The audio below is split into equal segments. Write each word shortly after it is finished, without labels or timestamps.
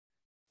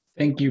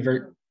Thank you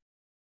very,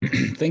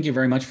 thank you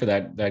very much for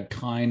that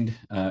kind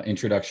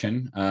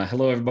introduction.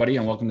 Hello, everybody,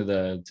 and welcome to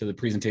the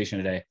presentation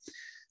today.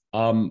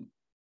 Um,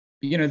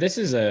 this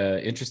is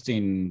a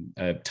interesting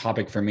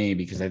topic for me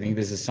because I think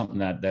this is something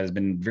that has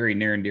been very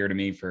near and dear to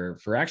me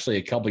for actually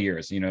a couple of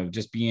years.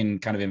 Just being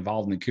kind of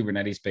involved in the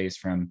Kubernetes space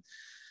from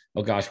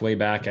way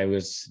back. I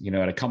was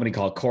at a company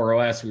called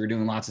CoreOS. We were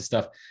doing lots of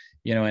stuff.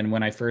 And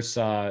when I first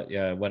saw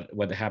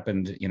what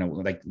happened,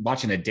 like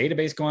watching a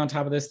database go on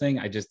top of this thing,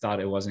 I just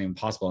thought it wasn't even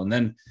possible. And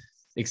then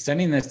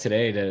extending this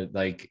today to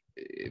like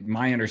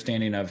my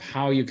understanding of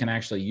how you can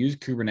actually use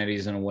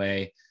Kubernetes in a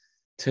way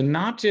to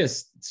not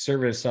just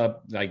service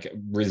up like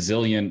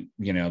resilient,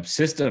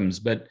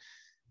 systems, but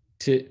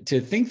to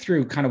think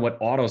through kind of what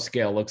auto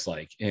scale looks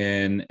like,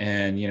 and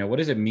what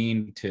does it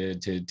mean to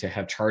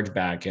have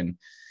chargeback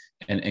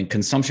and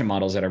consumption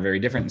models that are very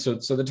different. So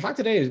the talk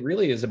today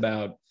is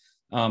about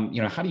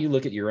how do you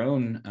look at your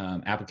own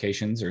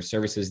applications or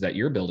services that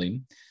you're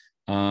building,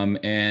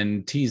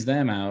 and tease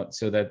them out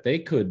so that they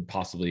could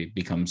possibly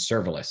become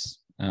serverless.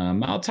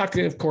 I'll talk,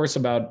 of course,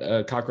 about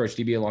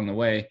CockroachDB along the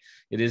way.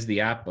 It is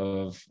the app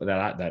of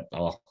that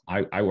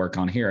I work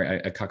on here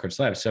at Cockroach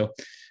Labs.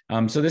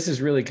 So this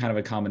is really kind of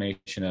a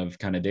combination of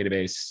kind of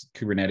database,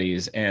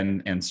 Kubernetes,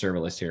 and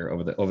serverless here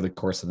over the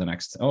course of the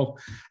next,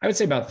 I would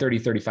say about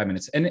 35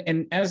 minutes.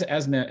 And as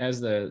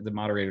the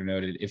moderator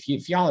noted,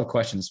 if y'all have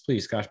questions,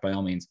 please, gosh, by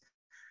all means,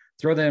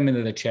 throw them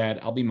into the chat.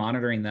 I'll be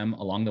monitoring them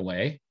along the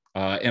way.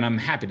 And I'm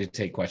happy to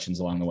take questions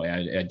along the way.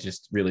 I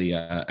just really,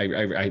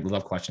 I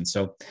love questions.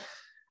 So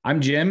I'm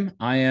Jim.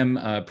 I am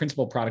a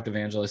principal product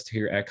evangelist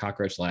here at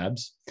Cockroach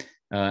Labs.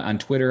 On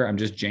Twitter, I'm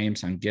just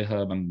James. On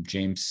GitHub, I'm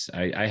James.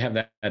 I have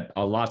that at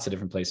lots of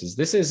different places.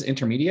 This is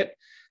intermediate.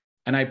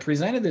 And I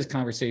presented this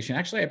conversation.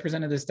 Actually, I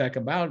presented this deck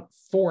about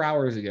 4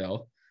 hours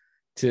ago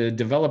to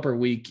Developer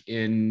Week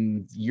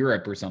in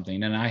Europe or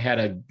something. And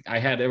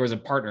there was a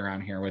partner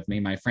on here with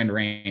me, my friend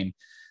Rain.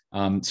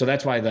 So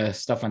that's why the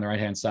stuff on the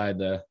right-hand side,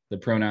 the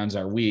pronouns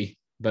are we,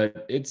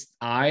 but it's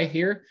I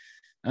here.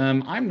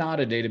 I'm not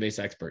a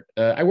database expert.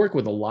 I work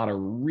with a lot of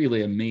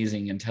really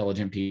amazing,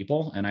 intelligent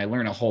people, and I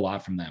learn a whole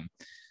lot from them.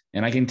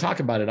 And I can talk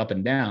about it up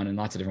and down in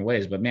lots of different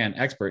ways, but man,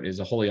 expert is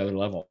a wholly other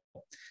level.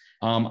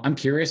 I'm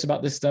curious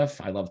about this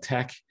stuff. I love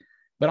tech,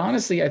 but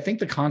honestly, I think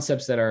the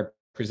concepts that are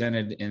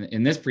presented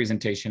in this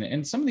presentation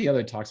and some of the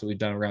other talks that we've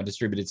done around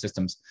distributed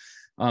systems,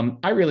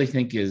 I really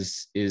think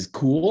is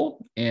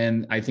cool.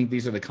 And I think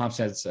these are the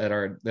concepts that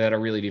are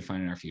really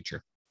defining our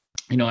future.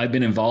 I've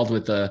been involved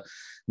with the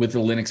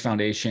Linux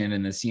Foundation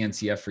and the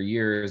CNCF for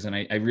years, and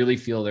I really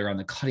feel they're on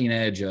the cutting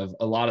edge of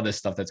a lot of this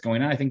stuff that's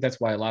going on. I think that's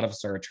why a lot of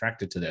us are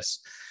attracted to this.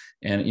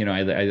 And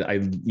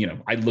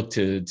I look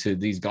to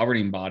these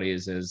governing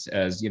bodies as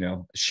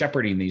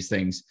shepherding these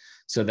things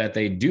so that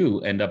they do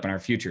end up in our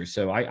future.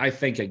 So I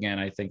think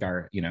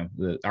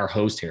our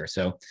host here.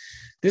 So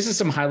this is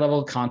some high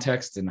level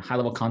context and high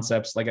level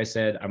concepts. Like I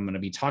said, I'm going to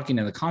be talking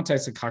in the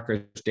context of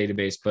Cockroach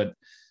database, but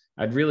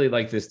I'd really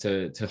like this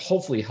to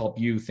hopefully help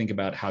you think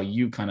about how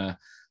you kind of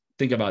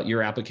think about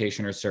your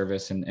application or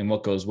service and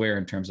what goes where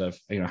in terms of,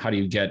 how do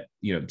you get,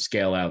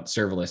 scale out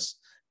serverless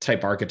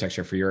type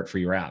architecture for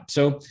your app.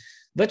 So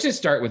let's just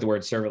start with the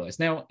word serverless.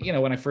 Now,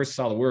 when I first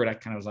saw the word, I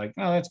kind of was like,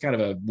 oh, that's kind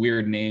of a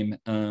weird name.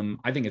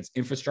 I think it's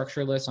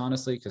infrastructureless,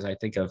 honestly, because I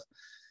think of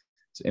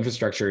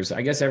infrastructures.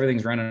 I guess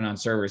everything's running on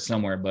servers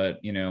somewhere, but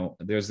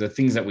there's the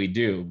things that we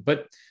do.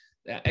 But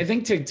I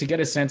think to get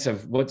a sense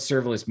of what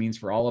serverless means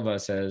for all of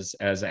us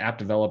as app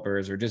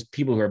developers or just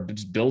people who are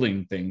just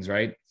building things,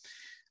 right?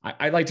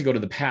 I like to go to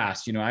the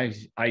past.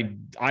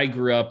 I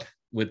grew up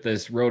with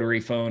this rotary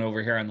phone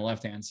over here on the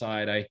left-hand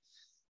side.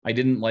 I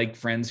didn't like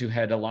friends who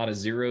had a lot of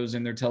zeros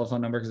in their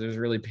telephone number because it was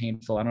really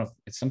painful. I don't know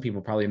if some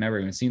people probably never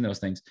even seen those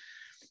things,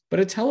 but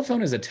a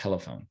telephone is a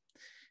telephone.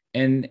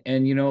 And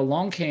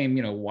along came,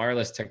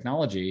 wireless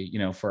technology,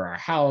 for our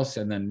house,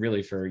 and then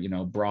really for,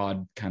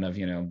 broad kind of,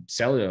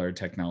 cellular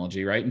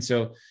technology, right? And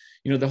so,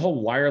 the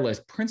whole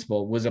wireless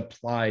principle was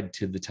applied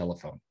to the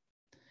telephone.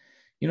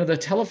 The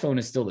telephone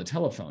is still the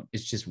telephone.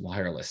 It's just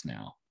wireless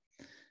now.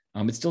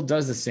 It still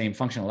does the same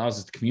function, allows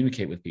us to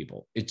communicate with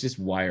people. It's just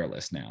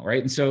wireless now,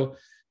 right? And so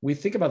we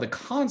think about the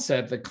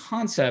concept,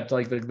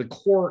 like the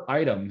core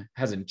item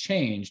hasn't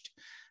changed.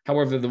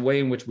 However, the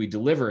way in which we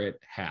deliver it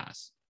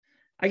has.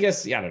 I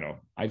guess, I don't know,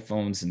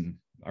 iPhones and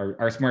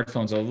our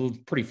smartphones are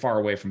pretty far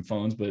away from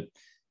phones, but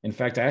in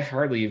fact, I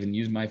hardly even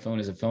use my phone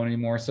as a phone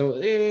anymore. So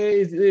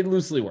it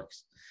loosely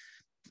works.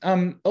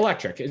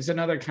 Electric is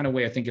another kind of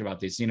way of thinking about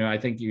this. I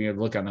think you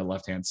look on the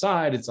left-hand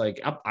side, it's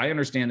like, I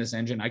understand this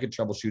engine. I could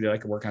troubleshoot it. I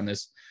could work on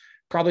this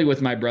probably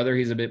with my brother.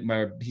 He's a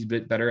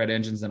bit better at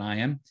engines than I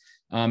am.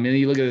 And then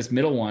you look at this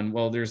middle one.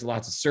 Well, there's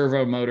lots of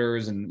servo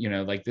motors and,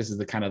 like this is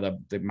the kind of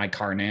my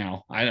car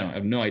now. I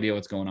have no idea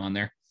what's going on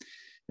there.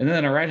 And then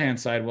on the right-hand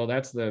side, well,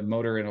 that's the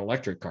motor in an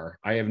electric car.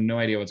 I have no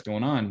idea what's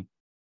going on.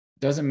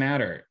 Doesn't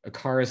matter. A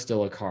car is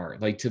still a car.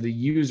 Like to the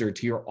user,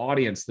 to your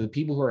audience, to the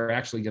people who are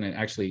actually going to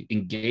actually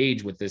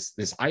engage with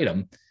this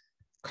item,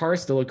 car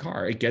is still a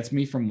car. It gets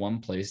me from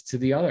one place to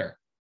the other,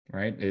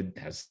 right? It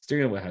has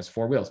steering wheel, it has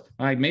four wheels.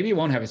 Like maybe it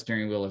won't have a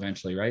steering wheel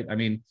eventually, right? I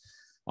mean,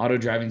 auto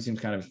driving seems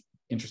kind of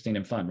interesting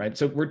and fun, right?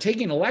 So we're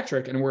taking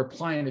electric and we're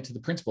applying it to the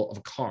principle of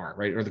a car,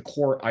 right? Or the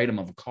core item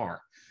of a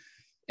car.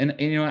 And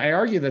you know, I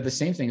argue that the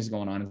same thing is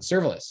going on in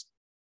serverless.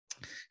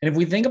 And if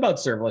we think about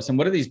serverless and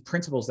what are these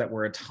principles that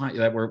we're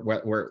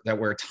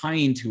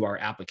tying to our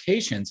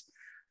applications,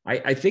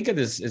 I think of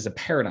this as a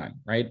paradigm,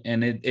 right?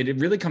 And it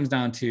really comes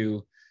down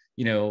to,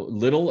 you know,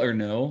 little or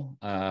no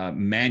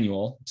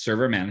manual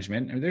server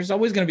management. And there's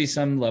always going to be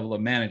some level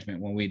of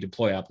management when we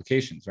deploy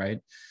applications, right?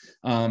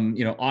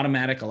 You know,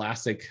 automatic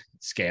elastic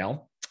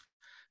scale,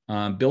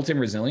 built-in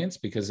resilience,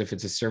 because if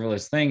it's a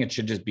serverless thing, it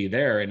should just be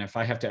there. And if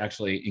I have to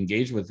actually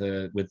engage with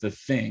the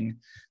thing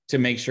to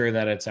make sure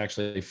that it's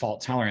actually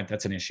fault tolerant,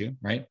 that's an issue,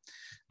 right?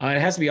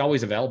 It has to be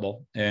always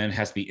available and it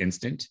has to be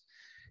instant.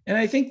 And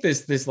I think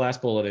this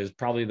last bullet is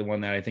probably the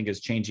one that I think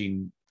is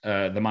changing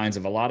the minds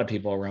of a lot of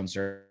people around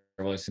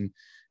serverless, and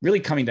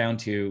really coming down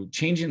to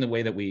changing the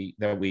way that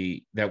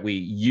we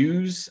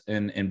use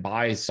and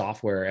buy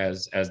software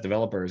as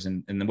developers,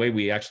 and the way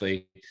we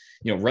actually,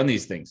 you know, run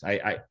these things.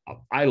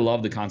 I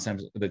love the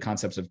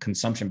concepts of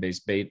consumption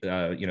based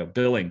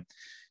billing.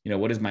 You know,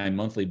 what is my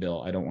monthly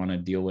bill? I don't want to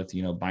deal with,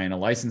 you know, buying a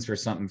license for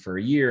something for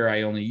a year.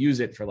 I only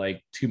use it for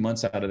like 2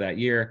 months out of that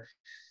year.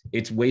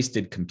 It's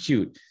wasted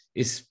compute,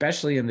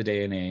 especially in the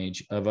day and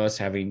age of us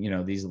having, you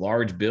know, these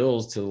large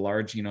bills to the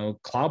large, you know,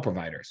 cloud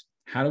providers.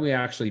 How do we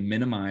actually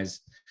minimize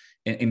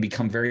and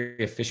become very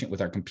efficient with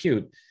our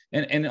compute,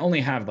 and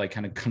only have like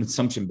kind of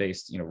consumption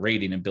based, you know,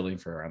 rating and billing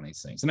for around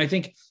these things? And I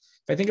think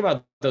if I think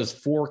about those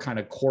four kind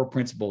of core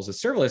principles of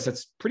serverless,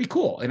 that's pretty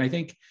cool. And I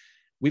think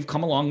we've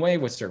come a long way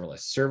with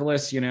serverless.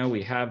 Serverless, you know,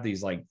 we have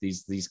these like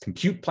these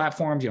compute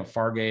platforms, you know,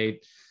 Fargate,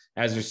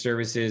 Azure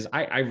services.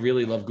 I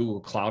really love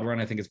Google Cloud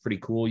Run. I think it's pretty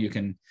cool. You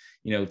can,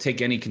 you know,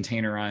 take any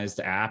containerized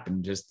app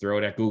and just throw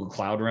it at Google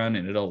Cloud Run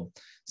and it'll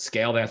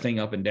scale that thing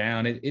up and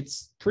down.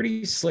 It's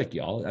pretty slick,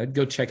 y'all. I'd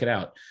go check it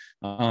out.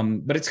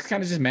 But it's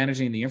kind of just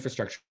managing the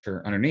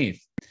infrastructure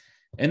underneath.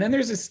 And then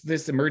there's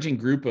this emerging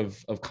group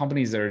of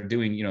companies that are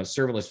doing, you know,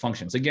 serverless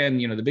functions. Again,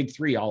 you know, the big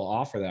three all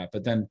offer that.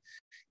 But then,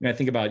 you know, I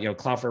think about, you know,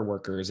 Cloudflare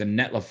Workers and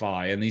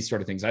Netlify and these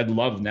sort of things. I'd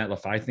love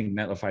Netlify. I think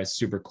Netlify is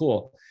super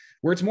cool,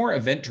 where it's more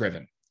event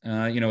driven.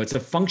 You know, it's a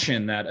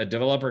function that a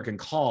developer can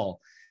call,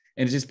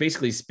 and it just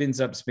basically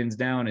spins up, spins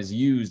down, is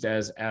used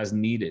as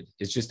needed.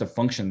 It's just a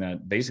function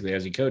that basically,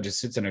 as you code, just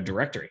sits in a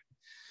directory.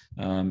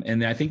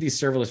 And I think these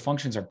serverless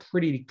functions are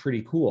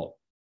pretty cool.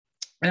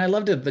 And I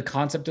loved the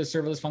concept of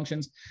serverless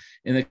functions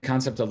and the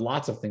concept of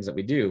lots of things that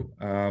we do.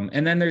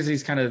 And then there's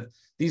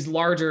these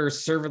larger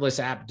serverless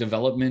app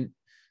development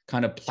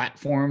kind of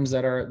platforms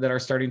that are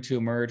starting to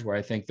emerge, where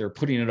I think they're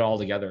putting it all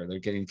together. They're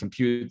getting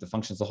compute, the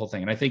functions, the whole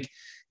thing. And I think,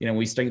 you know,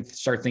 we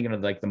start thinking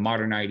of like the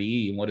modern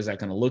IDE and what is that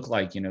going to look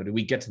like? You know, do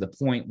we get to the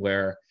point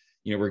where,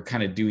 you know, we're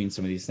kind of doing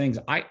some of these things?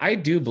 I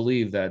do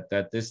believe that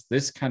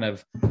this kind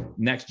of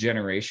next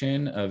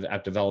generation of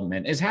app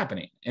development is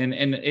happening. And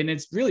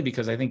it's really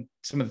because I think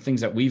some of the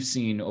things that we've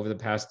seen over the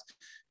past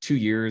 2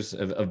 years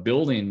of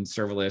building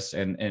serverless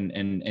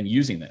and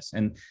using this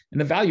and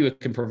the value it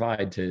can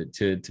provide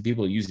to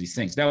people who use these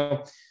things.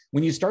 Now,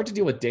 when you start to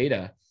deal with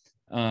data,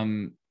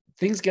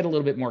 things get a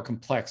little bit more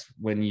complex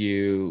when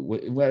you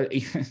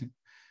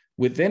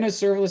within a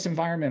serverless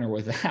environment or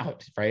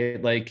without,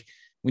 right? Like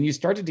when you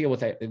start to deal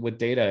with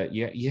data,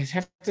 you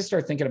have to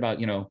start thinking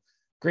about, you know,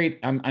 great,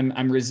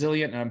 I'm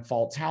resilient and I'm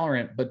fault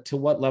tolerant, but to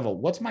what level?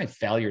 What's my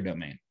failure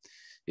domain?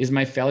 Is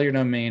my failure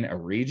domain a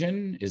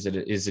region? Is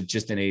it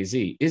just an AZ?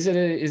 Is it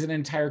an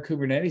entire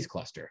Kubernetes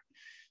cluster?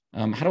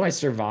 How do I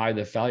survive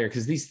the failure?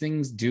 Because these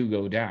things do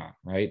go down,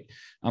 right?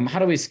 How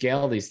do we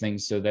scale these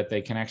things so that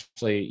they can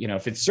actually, you know,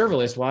 if it's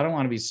serverless, well, I don't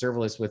want to be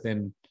serverless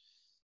within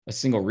a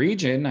single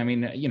region. I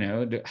mean, you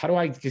know, how do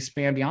I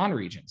expand beyond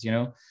regions, you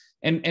know?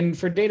 And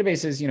for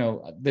databases, you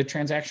know, the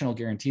transactional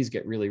guarantees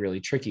get really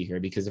tricky here,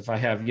 because if I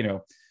have, you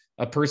know,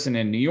 a person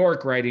in New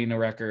York writing a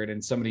record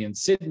and somebody in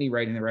Sydney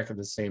writing the record at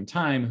the same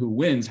time, who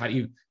wins? How do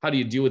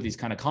you deal with these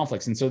kind of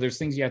conflicts? And so there's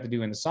things you have to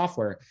do in the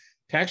software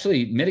to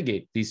actually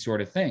mitigate these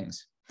sort of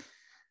things.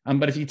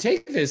 But if you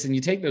take this and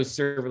you take those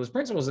serverless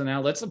principles and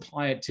now let's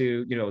apply it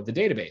to, you know, the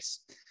database,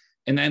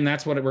 and then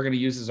that's what we're going to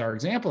use as our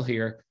example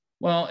here.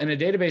 Well, in a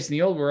database in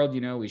the old world,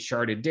 you know, we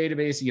sharded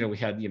database, you know, we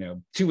had, you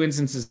know, 2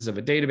 instances of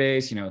a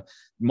database, you know,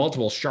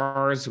 multiple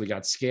shards. So we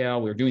got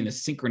scale. We were doing the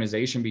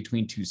synchronization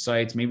between 2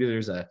 sites. Maybe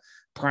there's a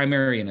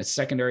primary and a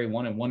secondary,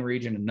 one in one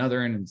region,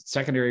 another in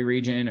secondary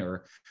region,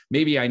 or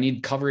maybe I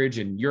need coverage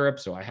in Europe.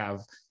 So I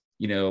have,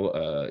 you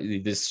know,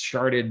 this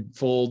sharded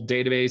full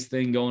database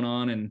thing going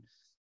on in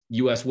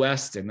US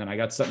West. And then I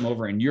got something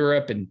over in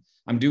Europe and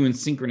I'm doing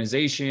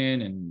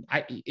synchronization, and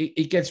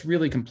it gets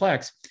really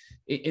complex.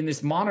 In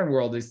this modern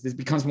world, this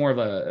becomes more of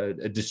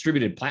a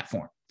distributed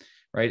platform,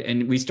 right?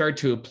 And we start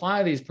to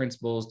apply these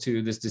principles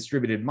to this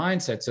distributed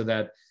mindset so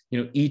that,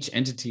 you know, each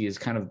entity is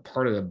kind of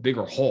part of a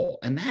bigger whole.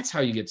 And that's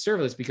how you get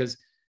serverless, because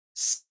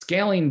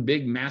scaling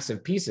big,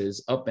 massive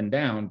pieces up and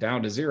down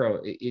to zero,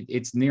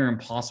 it's near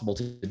impossible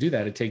to do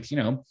that. It takes, you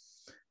know,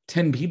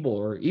 10 people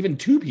or even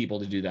 2 people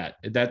to do that.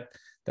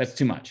 That's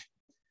too much.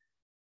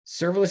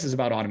 Serverless is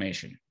about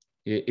automation.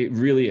 It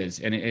really is.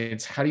 And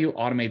it's how do you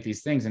automate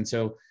these things? And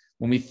so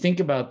when we think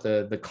about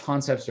the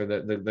concepts or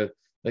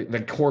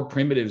the core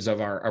primitives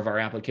of our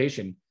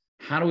application,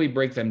 how do we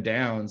break them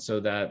down so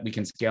that we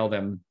can scale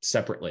them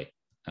separately?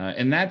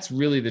 And that's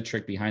really the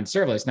trick behind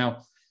serverless.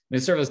 Now, in a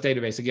serverless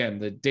database, again,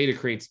 the data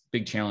creates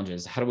big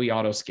challenges. How do we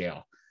auto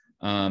scale?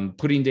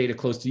 Putting data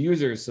close to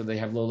users so they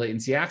have low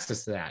latency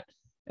access to that.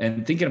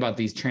 And thinking about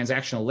these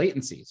transactional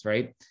latencies,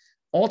 right?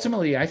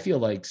 Ultimately, I feel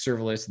like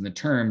serverless in the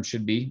term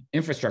should be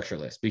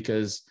infrastructureless,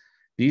 because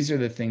these are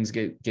the things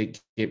get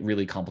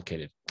really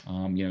complicated.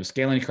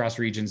 Scaling across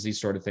regions, these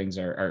sort of things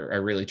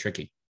are really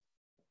tricky.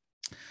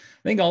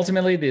 I think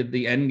ultimately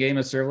the end game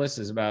of serverless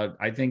is about,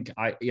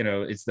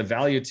 it's the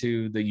value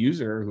to the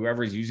user,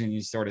 whoever's using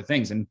these sort of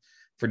things. And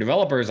for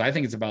developers, I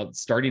think it's about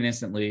starting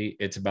instantly.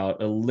 It's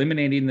about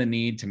eliminating the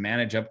need to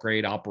manage,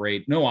 upgrade,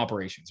 operate, no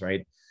operations,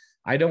 right?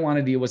 I don't want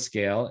to deal with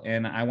scale,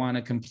 and I want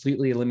to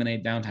completely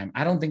eliminate downtime.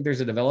 I don't think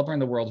there's a developer in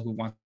the world who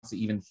wants to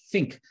even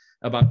think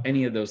about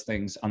any of those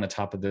things on the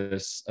top of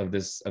this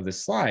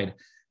slide.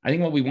 I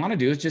think what we want to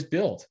do is just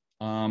build.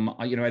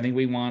 I think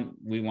we want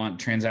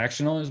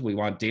transactionals. We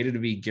want data to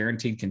be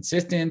guaranteed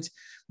consistent.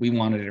 We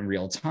want it in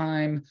real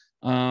time.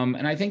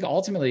 And I think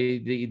ultimately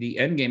the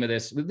end game of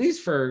this, at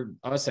least for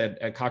us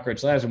at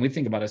Cockroach Labs, when we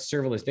think about a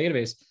serverless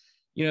database,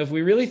 if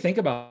we really think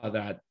about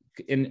that,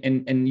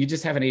 and you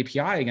just have an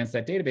API against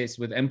that database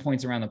with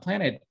endpoints around the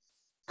planet,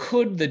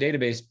 could the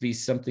database be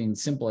something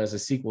simple as a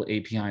SQL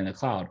API in the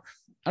cloud?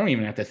 I don't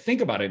even have to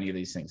think about any of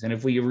these things. And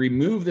if we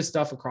remove the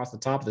stuff across the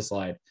top of the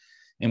slide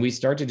and we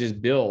start to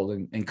just build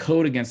and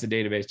code against the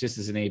database just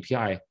as an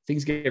API,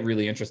 things get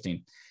really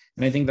interesting.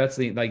 And I think that's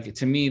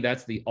to me,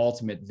 that's the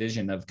ultimate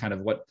vision of kind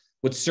of what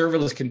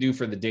serverless can do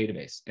for the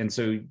database. And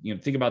so,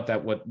 think about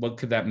that. What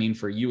could that mean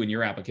for you and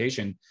your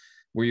application,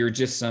 where you're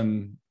just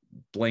some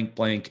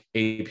blank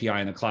API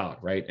in the cloud,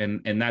 right?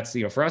 And that's,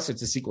 for us,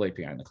 it's a SQL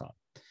API in the cloud.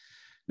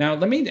 Now, I'm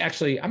going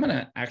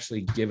to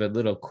actually give a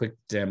little quick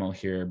demo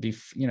here.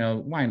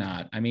 Why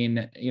not? I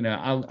mean,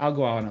 I'll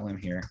go out on a limb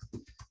here.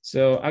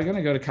 So I'm going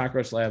to go to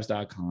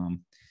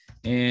cockroachlabs.com,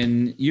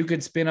 and you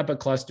could spin up a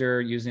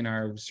cluster using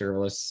our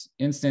serverless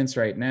instance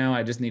right now.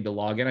 I just need to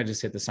log in. I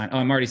just hit the sign. Oh,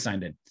 I'm already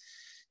signed in.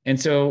 And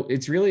so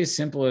it's really as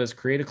simple as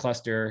create a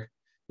cluster.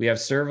 We have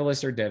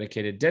serverless or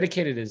dedicated.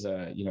 Dedicated is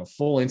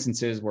full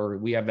instances where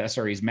we have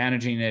SREs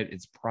managing it.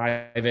 It's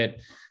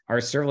private. Our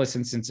serverless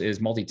instance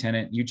is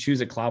multi-tenant. You choose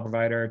a cloud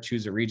provider,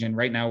 choose a region.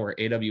 Right now we're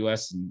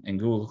AWS and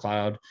Google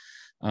Cloud,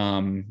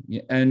 and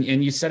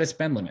you set a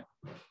spend limit.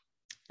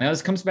 Now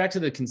this comes back to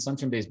the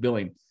consumption-based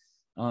billing,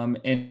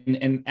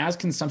 and as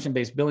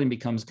consumption-based billing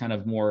becomes kind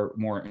of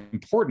more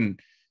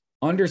important,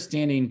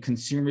 understanding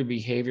consumer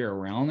behavior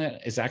around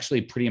it is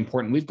actually pretty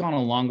important. We've gone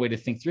a long way to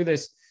think through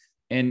this.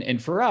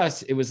 And for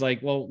us, it was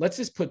like, well, let's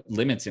just put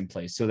limits in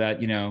place so that,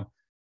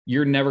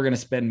 you're never going to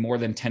spend more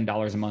than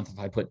 $10 a month if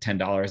I put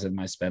 $10 in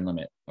my spend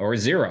limit, or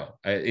zero.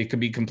 It could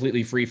be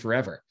completely free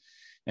forever.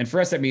 And for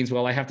us, that means,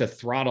 well, I have to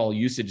throttle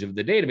usage of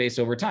the database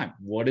over time.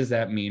 What does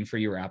that mean for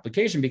your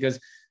application? Because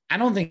I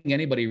don't think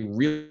anybody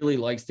really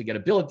likes to get a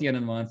bill at the end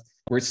of the month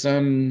where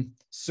some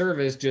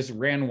service just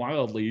ran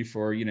wildly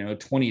for,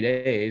 20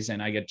 days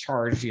and I get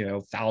charged,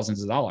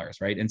 thousands of dollars,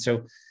 right? And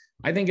so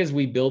I think as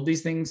we build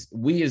these things,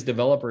 we as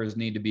developers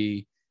need to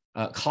be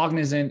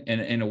cognizant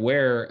and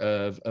aware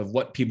of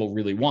what people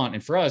really want.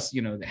 And for us,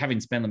 having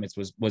spend limits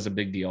was a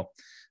big deal.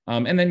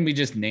 And then we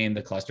just named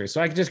the cluster.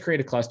 So I could just create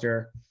a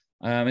cluster.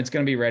 It's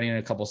going to be ready in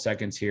a couple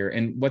seconds here.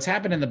 And what's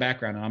happened in the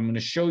background, and I'm going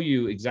to show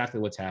you exactly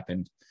what's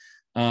happened.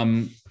 So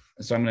I'm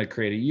going to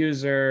create a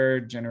user,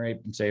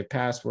 generate and save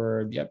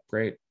password. Yep,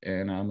 great.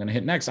 And I'm going to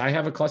hit next. I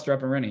have a cluster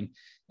up and running,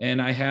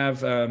 and I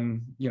have,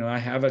 I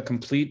have a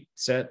complete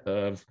set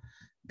of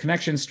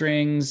connection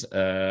strings.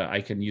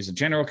 I can use a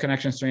general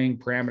connection string,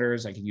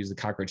 parameters. I can use the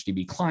Cockroach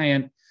DB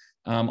client,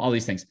 all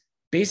these things.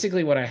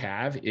 Basically what I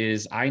have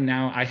is I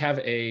have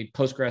a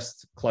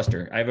Postgres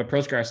cluster. I have a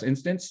Postgres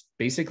instance.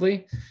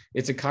 Basically,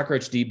 it's a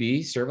Cockroach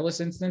DB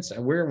serverless instance.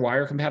 We're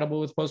wire compatible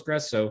with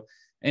Postgres. So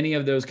any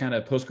of those kind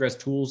of Postgres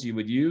tools you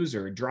would use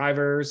or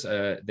drivers,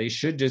 they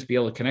should just be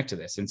able to connect to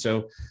this. And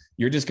so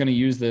you're just going to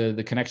use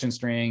the connection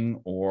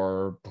string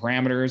or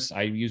parameters.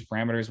 I use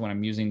parameters when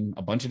I'm using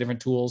a bunch of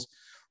different tools,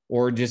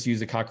 or just use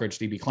the Cockroach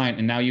DB client.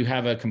 And now you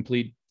have a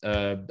complete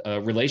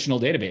relational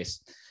database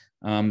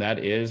that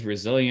is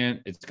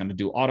resilient. It's going to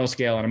do auto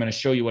scale. And I'm going to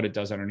show you what it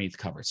does underneath the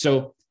cover.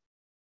 So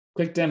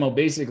quick demo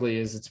basically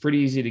is it's pretty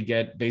easy to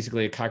get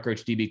basically a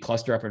Cockroach DB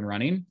cluster up and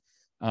running.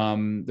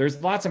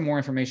 There's lots of more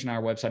information on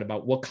our website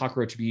about what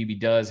Cockroach DB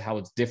does, how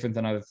it's different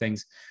than other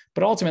things.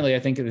 But ultimately,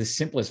 I think in the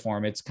simplest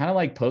form, it's kind of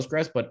like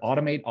Postgres, but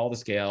automate all the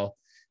scale,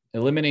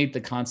 eliminate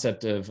the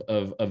concept of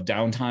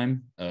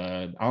downtime,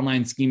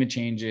 online schema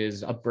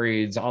changes,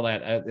 upgrades, all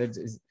that.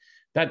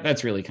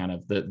 That's really kind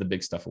of the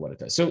big stuff of what it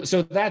does.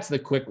 So that's the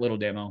quick little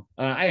demo.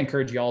 I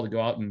encourage you all to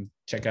go out and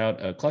check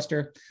out a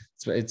cluster.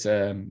 It's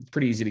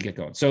pretty easy to get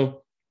going.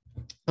 So,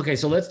 okay,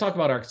 so let's talk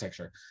about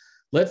architecture.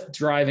 let's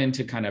drive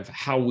into kind of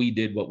how we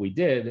did what we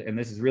did. And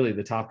this is really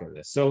the topic of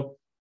this. So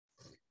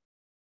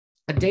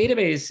a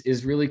database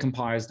is really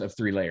comprised of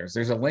three layers.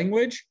 There's a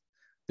language,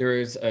 there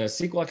is a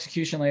SQL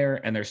execution layer,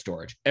 and there's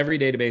storage. Every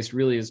database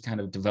really is kind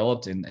of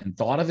developed and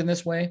thought of in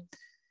this way.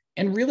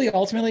 And really,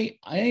 ultimately,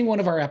 any one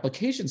of our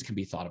applications can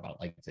be thought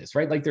about like this,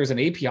 right? Like there's an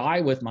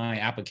API with my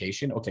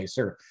application. Okay,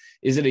 sir,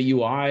 is it a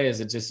UI? Is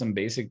it just some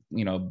basic,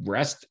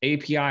 REST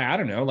API? I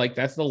don't know. Like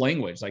that's the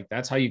language. Like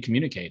that's how you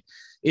communicate.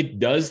 It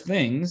does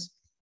things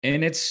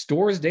and it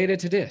stores data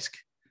to disk.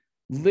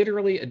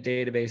 Literally, a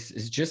database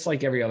is just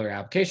like every other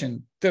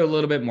application. They're a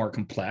little bit more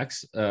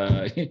complex.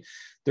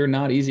 They're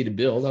not easy to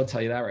build. I'll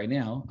tell you that right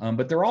now.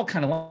 But they're all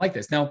kind of like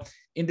this. Now,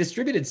 in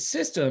distributed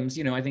systems,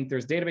 I think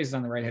there's databases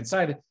on the right-hand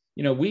side.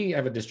 We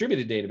have a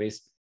distributed database.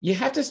 You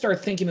have to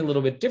start thinking a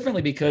little bit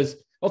differently because,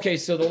 okay,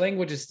 so the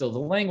language is still the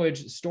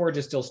language, storage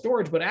is still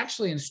storage, but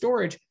actually in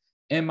storage,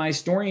 am I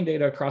storing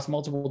data across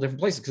multiple different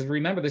places? Because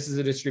remember, this is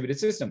a distributed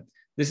system.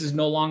 This is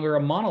no longer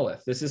a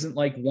monolith. This isn't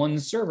like one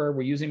server.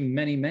 We're using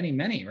many, many,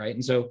 many, right?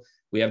 And so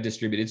we have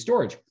distributed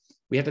storage.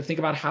 We have to think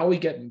about how we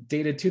get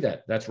data to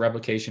that. That's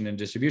replication and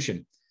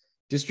distribution.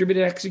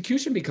 Distributed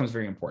execution becomes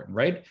very important,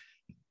 right?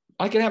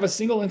 I can have a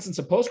single instance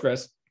of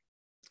Postgres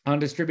on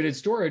distributed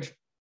storage.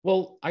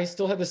 Well, I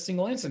still have the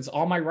single instance.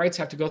 All my writes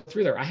have to go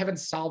through there. I haven't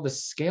solved the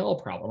scale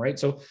problem, right?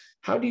 So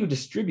how do you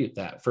distribute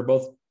that for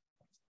both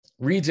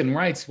reads and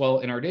writes? Well,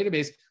 in our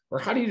database, or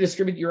how do you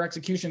distribute your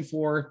execution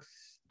for,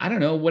 I don't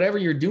know, whatever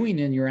you're doing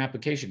in your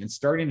application? And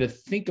starting to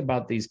think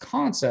about these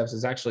concepts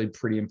is actually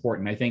pretty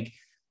important. I think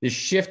the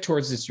shift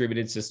towards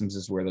distributed systems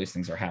is where these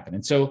things are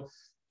happening. So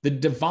the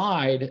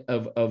divide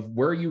of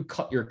where you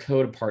cut your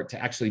code apart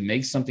to actually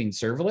make something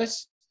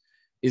serverless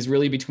is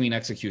really between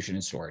execution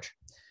and storage.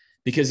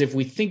 Because if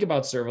we think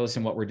about serverless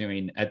and what we're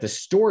doing at the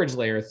storage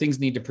layer,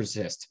 things need to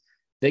persist.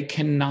 They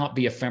cannot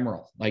be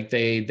ephemeral. Like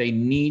they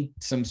need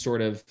some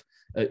sort of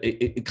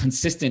a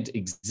consistent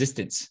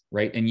existence,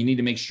 right? And you need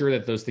to make sure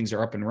that those things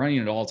are up and running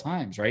at all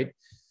times, right?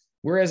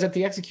 Whereas at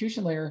the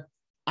execution layer,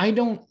 I'm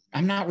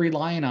not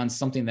relying on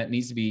something that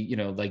needs to be,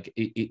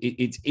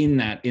 it's in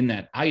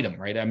that item,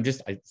 right?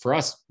 For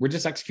us, we're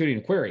just executing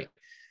a query.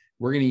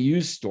 We're going to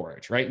use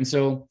storage, right? And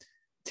so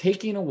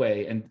taking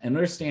away and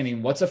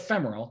understanding what's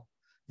ephemeral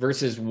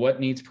versus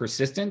what needs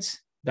persistence,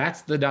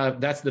 that's the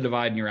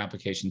divide in your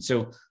application.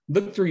 So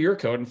look through your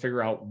code and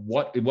figure out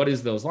what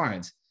is those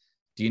lines.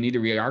 Do you need to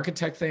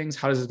re-architect things?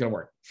 How is this going to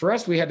work? For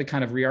us, we had to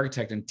kind of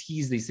re-architect and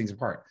tease these things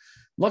apart.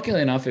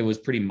 Luckily enough, it was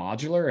pretty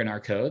modular in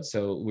our code,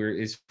 so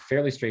it's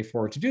fairly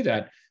straightforward to do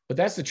that. But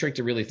that's the trick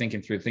to really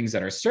thinking through things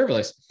that are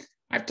serverless.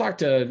 I've talked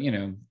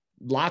to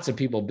lots of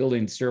people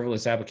building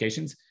serverless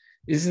applications.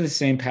 This is the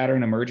same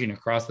pattern emerging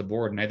across the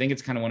board, and I think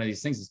it's kind of one of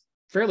these things. It's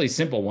fairly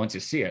simple once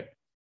you see it.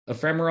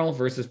 Ephemeral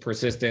versus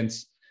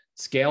persistence,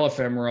 scale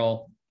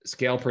ephemeral,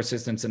 scale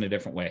persistence in a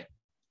different way.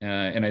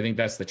 And I think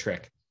that's the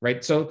trick,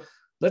 right? So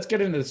let's get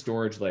into the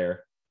storage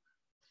layer.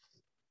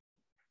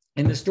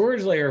 In the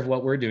storage layer of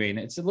what we're doing,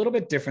 it's a little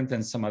bit different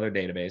than some other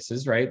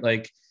databases, right?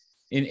 Like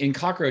in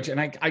Cockroach, and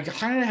I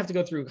kind of have to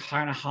go through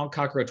kind of how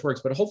Cockroach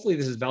works, but hopefully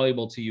this is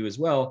valuable to you as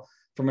well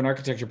from an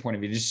architecture point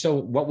of view, just so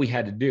what we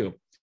had to do.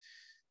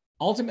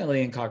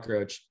 Ultimately, in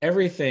Cockroach,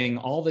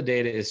 all the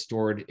data is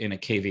stored in a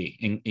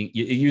KV.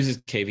 It uses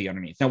KV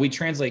underneath. Now we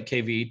translate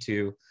KV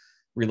to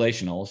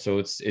relational, so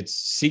it's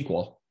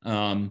SQL.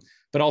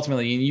 But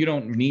ultimately, you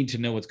don't need to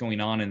know what's going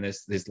on in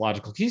this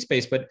logical key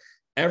space. But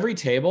every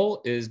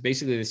table is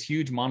basically this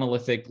huge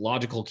monolithic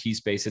logical key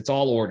space. It's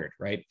all ordered,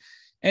 right?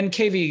 And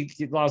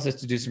KV allows us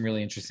to do some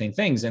really interesting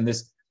things. And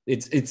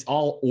it's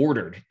all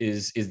ordered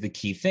is the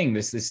key thing.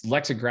 This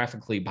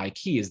lexicographically by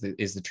key is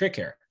the trick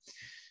here.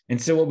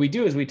 And so what we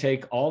do is we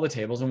take all the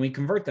tables and we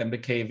convert them to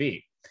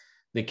KV.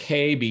 The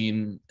K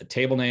being a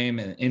table name,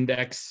 an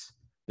index,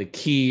 the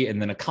key,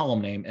 and then a column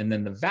name. And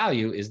then the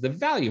value is the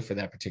value for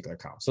that particular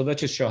column. So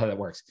let's just show how that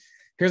works.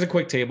 Here's a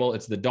quick table.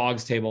 It's the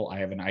dogs table. I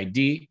have an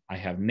ID, I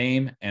have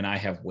name, and I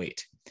have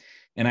weight.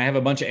 And I have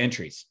a bunch of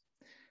entries.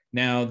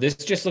 Now, this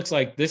just looks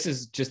like this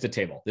is just a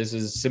table. This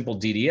is simple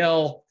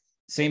DDL,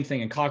 same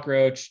thing in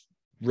Cockroach,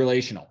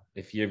 relational.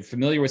 If you're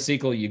familiar with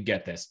SQL, you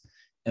get this.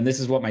 And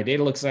this is what my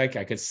data looks like.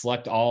 I could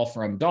select all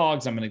from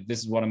dogs. This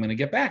is what I'm going to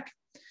get back.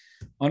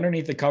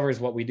 Underneath the covers,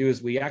 what we do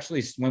is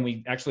when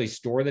we actually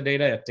store the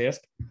data at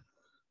disk,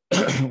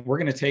 we're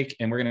going to take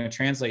and we're going to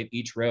translate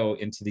each row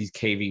into these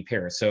KV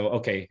pairs. So,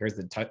 okay, here's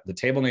the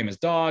table name is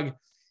dog.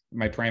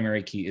 My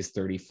primary key is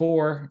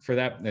 34 for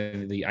that,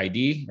 the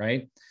ID,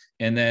 right?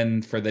 And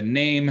then for the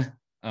name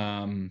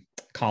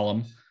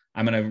column,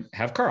 I'm going to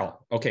have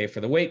Carl. Okay, for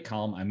the weight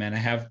column, I'm going to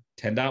have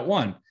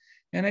 10.1.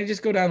 And I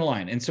just go down the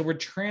line. And so we're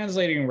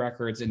translating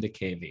records into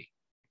KV.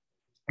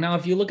 Now,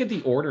 if you look at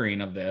the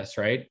ordering of this,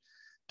 right?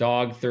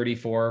 Dog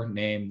 34,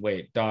 name,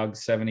 weight. Dog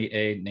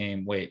 78,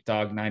 name, weight.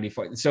 Dog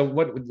 94. So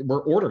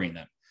we're ordering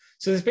them.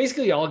 So this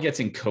basically all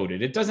gets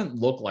encoded. It doesn't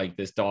look like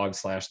this dog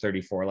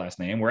 /34 last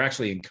name. We're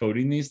actually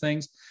encoding these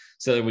things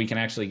so that we can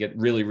actually get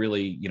really,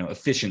 really,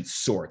 efficient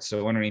sorts.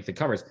 So underneath the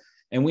covers,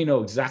 and we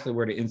know exactly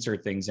where to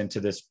insert things into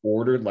this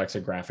ordered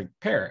lexicographic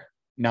pair.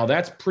 Now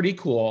that's pretty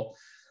cool.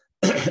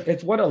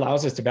 It's what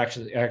allows us to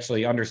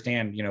actually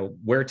understand,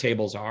 where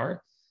tables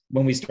are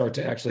when we start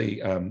to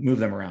actually move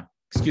them around.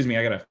 Excuse me,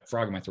 I got a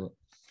frog in my throat.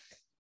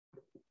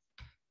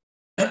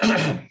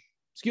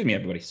 Excuse me,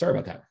 everybody. Sorry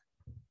about that.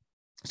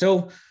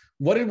 So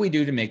what did we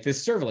do to make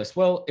this serverless?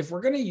 Well, if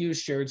we're going to use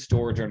shared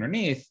storage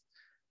underneath,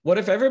 what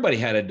if everybody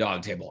had a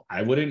dog table?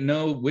 I wouldn't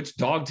know which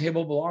dog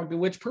table belonged to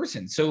which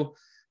person. So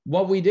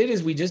what we did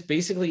is we just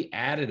basically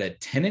added a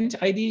tenant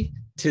ID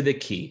to the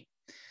key.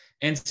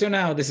 And so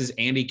now this is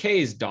Andy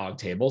K's dog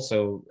table.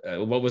 So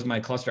what was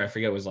my cluster? I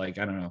forget. It was like,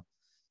 I don't know,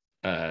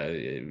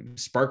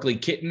 Sparkly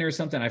Kitten or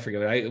something. I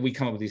forget. We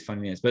come up with these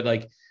funny names, but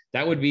like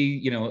that would be,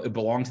 it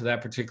belonged to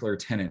that particular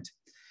tenant.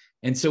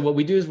 And so what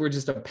we do is we're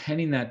just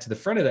appending that to the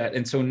front of that.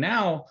 And so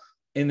now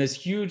in this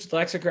huge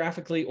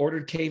lexicographically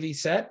ordered KV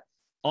set,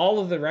 all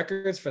of the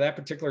records for that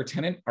particular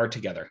tenant are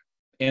together.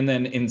 And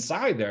then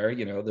inside there,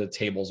 the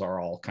tables are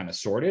all kind of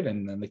sorted,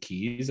 and then the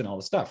keys and all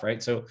the stuff,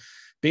 right? So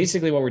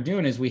basically what we're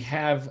doing is we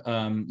have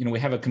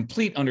a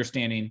complete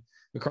understanding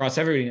across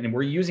everything, and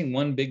we're using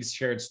one big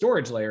shared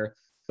storage layer,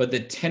 but the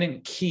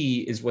tenant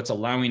key is what's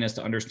allowing us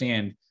to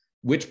understand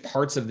which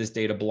parts of this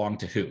data belong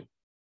to who,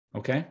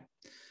 okay?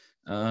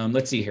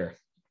 Let's see here.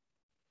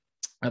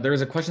 There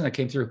was a question that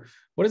came through.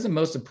 What is the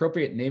most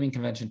appropriate naming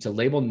convention to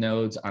label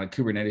nodes on a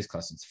Kubernetes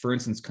cluster? For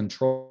instance,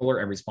 controller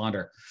and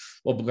responder.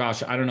 Well,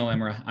 gosh, I don't know,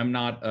 Emra. I'm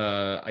not,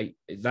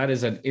 that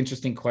is an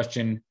interesting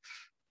question.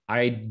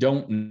 I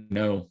don't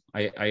know.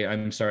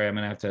 I'm sorry. I'm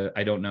going to have to,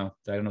 I don't know.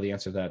 I don't know the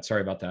answer to that.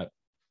 Sorry about that.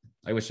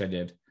 I wish I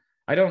did.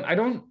 I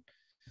don't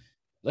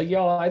like,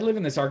 y'all, I live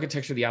in this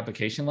architecture of the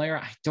application layer.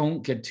 I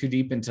don't get too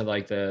deep into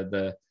like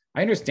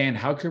I understand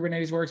how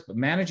Kubernetes works, but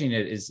managing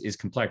it is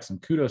complex,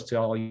 and kudos to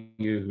all you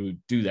who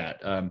do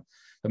that.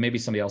 But maybe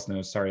somebody else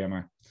knows. Sorry,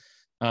 Emma.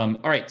 All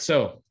right,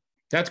 so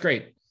that's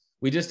great.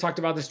 We just talked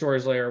about the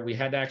storage layer. We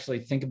had to actually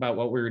think about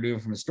what we were doing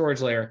from a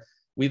storage layer.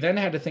 We then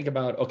had to think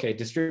about, okay,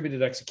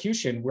 distributed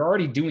execution. We're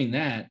already doing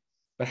that,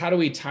 but how do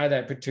we tie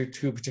that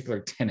to a particular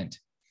tenant?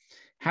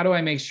 How do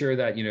I make sure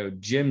that,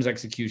 Jim's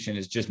execution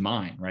is just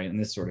mine, right? And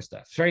this sort of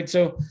stuff, right?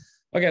 So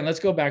again, let's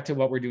go back to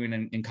what we're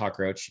doing in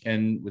Cockroach,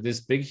 and with this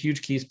big,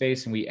 huge key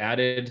space, and we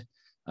added,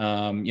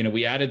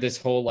 we added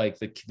this whole like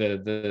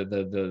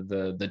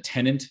the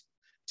tenant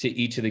to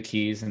each of the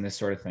keys and this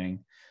sort of thing.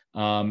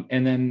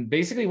 And then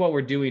basically what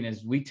we're doing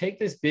is we take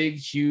this big,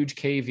 huge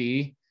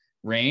KV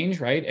range,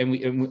 right?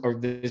 Or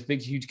this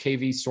big, huge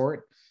KV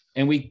sort,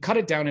 and we cut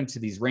it down into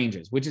these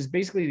ranges, which is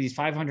basically these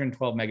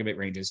 512 megabit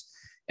ranges.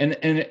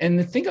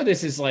 And think of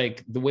this as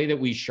like the way that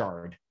we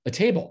shard a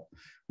table.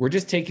 We're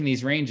just taking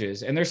these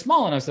ranges, and they're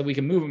small enough that we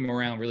can move them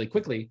around really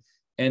quickly,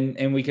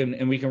 and we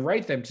can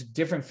write them to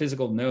different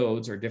physical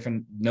nodes or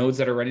different nodes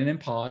that are running in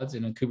pods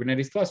in a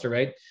Kubernetes cluster,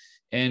 right?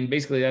 And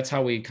basically that's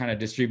how we kind of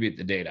distribute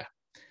the data.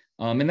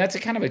 And that's a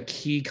kind of a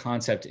key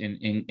concept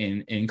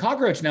in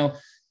Cockroach. Now,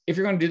 if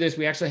you're going to do this,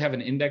 we actually have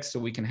an index,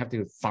 so we can have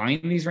to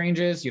find these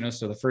ranges,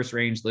 so the first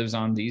range lives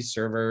on these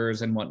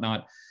servers and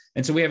whatnot.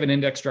 And so we have an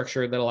index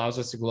structure that allows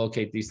us to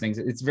locate these things.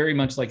 It's very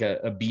much like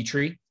a B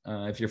tree,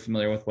 if you're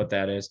familiar with what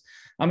that is.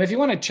 If you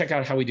want to check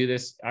out how we do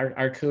this,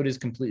 our code is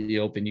completely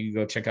open. You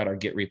can go check out our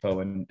Git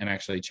repo and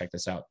actually check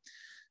this out.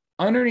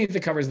 Underneath the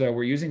covers, though,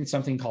 we're using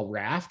something called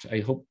Raft. I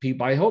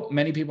hope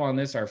many people on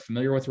this are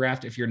familiar with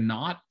Raft. If you're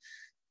not,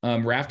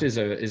 Raft is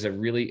a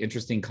really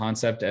interesting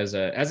concept as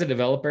a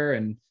developer,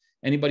 and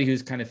anybody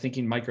who's kind of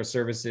thinking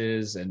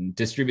microservices and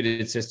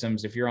distributed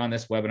systems. If you're on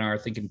this webinar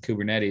thinking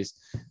Kubernetes,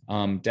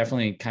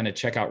 definitely kind of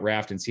check out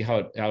Raft and see how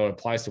it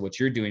applies to what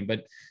you're doing.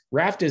 But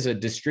Raft is a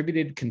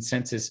distributed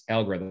consensus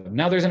algorithm.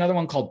 Now there's another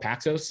one called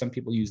Paxos. Some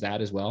people use that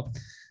as well.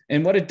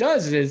 And what it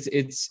does is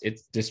it's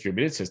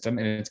distributed system,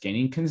 and it's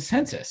gaining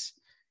consensus.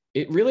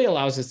 It really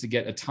allows us to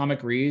get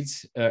atomic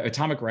writes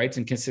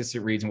and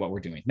consistent reads in what we're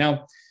doing.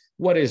 Now,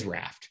 what is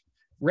Raft?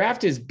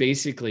 Raft is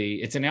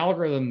basically, it's an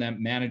algorithm that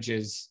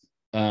manages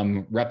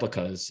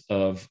replicas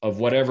of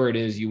whatever it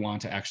is you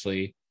want to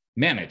actually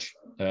manage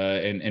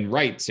and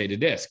write, say, to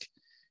disk.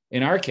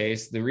 In our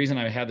case, the reason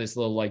I had this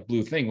little like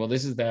blue thing, well,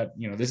 this is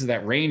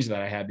that range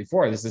that I had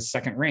before. This is the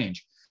second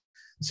range.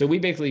 So we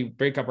basically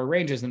break up our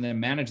ranges and then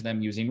manage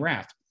them using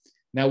Raft.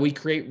 Now we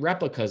create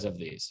replicas of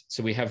these.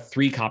 So we have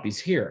 3 copies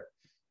here.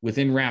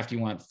 Within Raft, you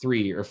want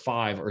 3 or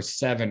 5 or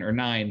 7 or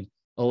 9,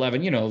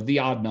 11, the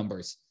odd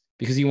numbers,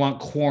 because you want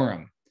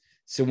quorum.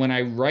 So when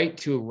I write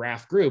to a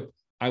Raft group,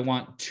 I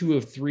want 2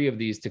 of 3 of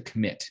these to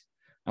commit.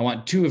 I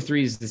want 2 of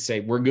 3s to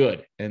say we're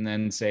good, and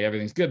then say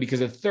everything's good,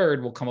 because a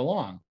third will come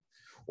along,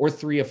 or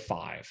 3 of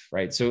 5,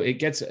 right? So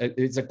it's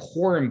a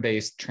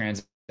quorum-based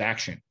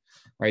transaction,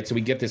 right? So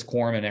we get this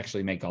quorum and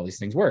actually make all these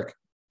things work.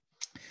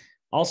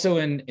 Also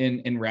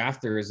in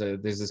Raft, there's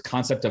this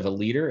concept of a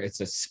leader. It's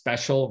a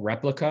special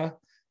replica,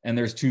 and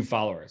there's 2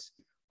 followers.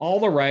 All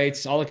the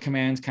writes, all the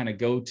commands kind of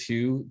go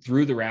through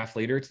the Raft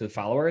leader to the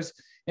followers.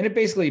 And it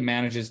basically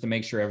manages to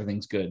make sure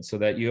everything's good, so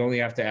that you only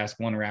have to ask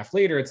one Raft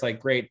leader. It's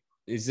like, great,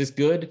 is this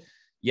good?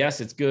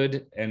 yes, it's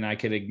good, and I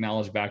could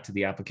acknowledge back to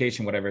the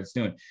application, whatever it's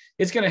doing.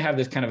 It's going to have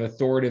this kind of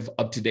authoritative,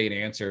 up-to-date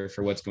answer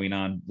for what's going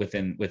on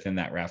within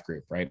that RAF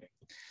group, right?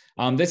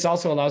 This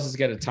also allows us to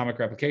get atomic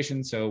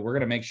replication. So we're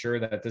going to make sure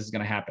that this is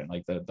going to happen.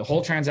 Like the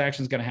whole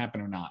transaction is going to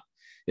happen or not.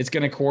 It's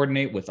going to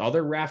coordinate with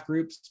other RAF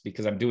groups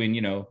because I'm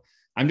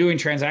doing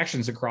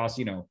transactions across,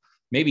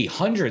 maybe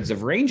hundreds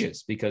of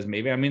ranges because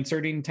maybe I'm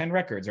inserting 10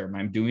 records or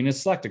I'm doing a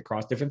select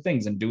across different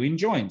things and doing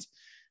joins.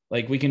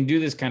 Like we can do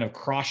this kind of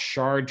cross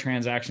shard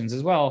transactions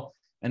as well.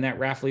 And that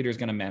RAF leader is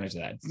going to manage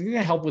that. It's going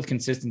to help with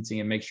consistency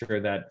and make sure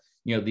that,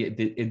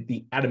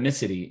 the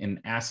atomicity in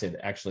ACID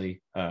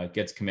actually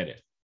gets committed.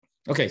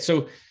 Okay,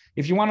 so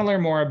if you want to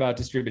learn more about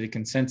distributed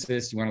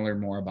consensus, you want to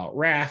learn more about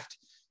Raft,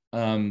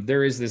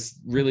 there is this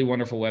really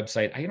wonderful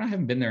website. I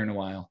haven't been there in a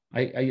while.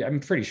 I'm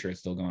pretty sure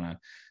it's still going on.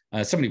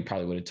 Somebody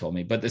probably would have told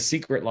me, but the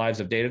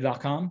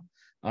secretlivesofdata.com,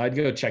 I'd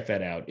go check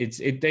that out.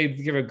 They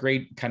give a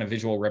great kind of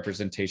visual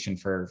representation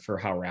for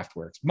how Raft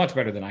works, much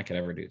better than I could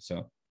ever do.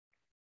 So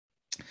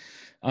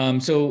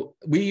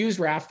we use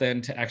Raft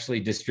then to actually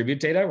distribute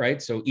data, right?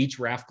 So each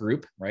Raft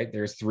group, right?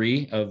 There's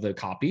 3 of the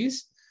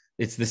copies.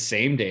 It's the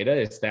same data.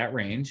 It's that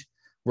range.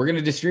 We're going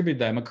to distribute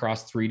them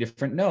across 3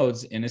 different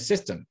nodes in a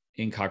system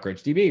in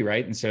CockroachDB,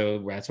 right? And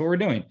so that's what we're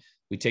doing.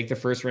 We take the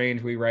first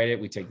range, we write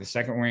it. We take the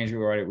second range, we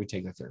write it. We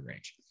take the third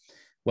range.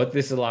 What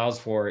this allows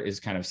for is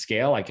kind of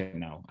scale. I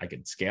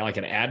can scale. I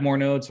can add more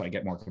nodes, so I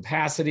get more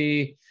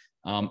capacity.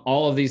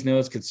 All of these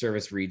nodes could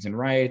service reads and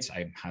writes.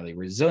 I'm highly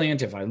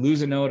resilient. If I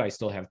lose a node, I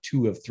still have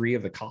 2 of 3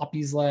 of the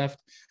copies left,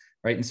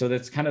 right? And so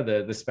that's kind of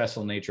the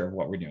special nature of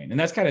what we're doing. And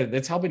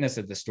that's helping us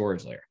at the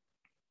storage layer.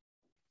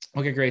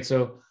 Okay, great.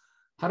 So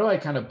how do I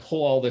kind of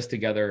pull all this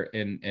together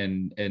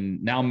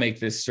and now make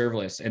this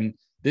serverless? And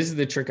this is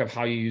the trick of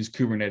how you use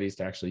Kubernetes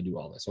to actually do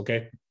all this,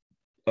 okay?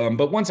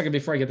 But one second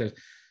before I get there,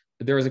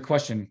 there was a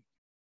question.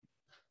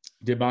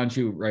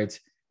 Debanju writes,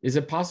 is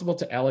it possible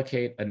to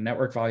allocate a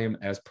network volume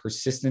as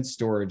persistent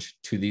storage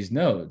to these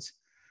nodes?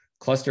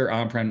 Cluster,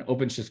 on-prem,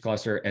 OpenShift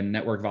cluster, and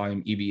network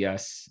volume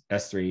EBS,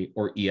 S3,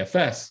 or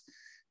EFS?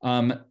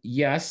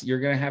 Yes, you're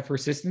going to have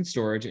persistent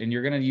storage, and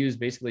you're going to use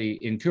basically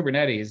in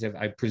Kubernetes, if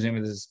I presume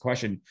this is a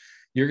question,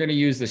 you're going to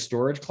use the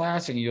storage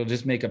class and you'll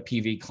just make a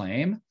PV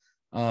claim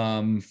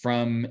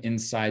from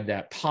inside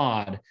that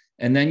pod.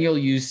 And then you'll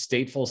use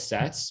stateful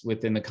sets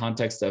within the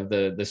context of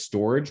the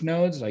storage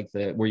nodes, like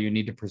where you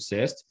need to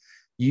persist.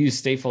 You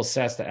use stateful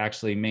sets to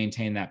actually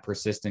maintain that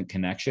persistent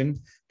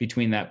connection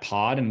between that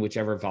pod and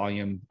whichever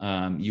volume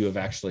you have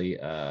actually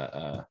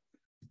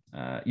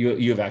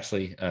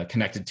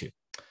connected to.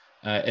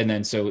 And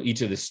then so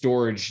each of the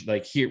storage,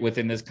 like here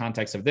within this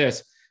context of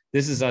this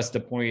is us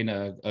deploying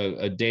a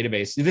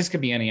database. This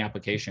could be any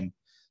application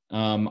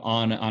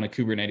on a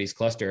Kubernetes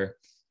cluster.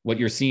 What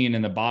you're seeing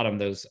in the bottom,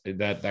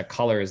 that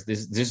color is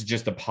this is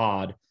just a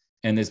pod,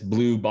 and this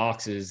blue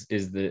box is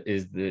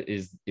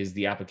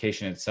the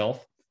application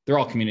itself. They're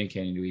all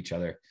communicating to each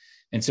other.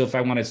 And so if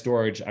I wanted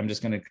storage, I'm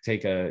just going to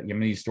I'm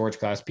going to use storage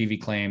class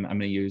PV claim. I'm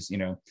going to use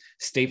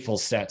stateful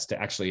sets to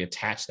actually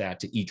attach that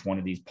to each one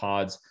of these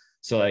pods,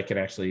 so that I can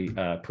actually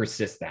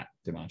persist that,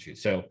 Demanchu.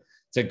 So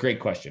it's a great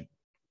question.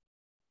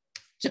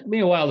 It took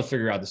me a while to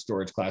figure out the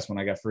storage class when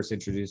I got first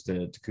introduced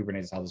to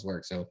Kubernetes, how this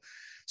works.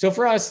 So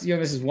for us,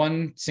 this is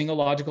one single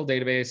logical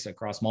database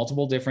across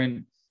multiple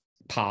different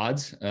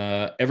pods.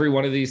 Every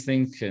one of these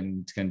things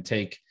can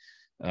take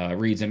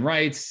reads and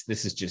writes.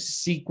 This is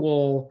just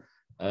SQL.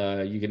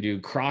 You can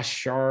do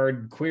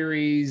cross-shard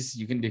queries.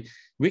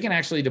 We can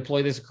actually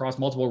deploy this across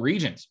multiple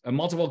regions and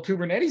multiple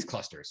Kubernetes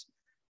clusters.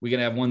 We can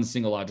have one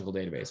single logical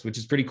database, which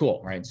is pretty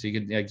cool, right? So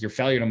you can, your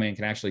failure domain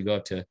can actually go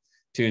up to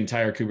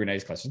entire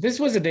Kubernetes clusters. This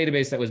was a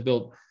database that was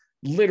built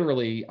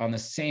literally on the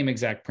same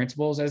exact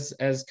principles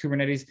as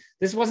Kubernetes.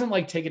 This wasn't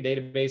like take a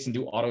database and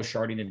do auto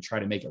sharding and try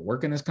to make it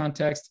work in this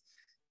context.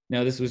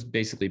 No, this was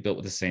basically built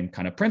with the same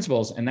kind of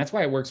principles. And that's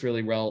why it works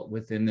really well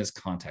within this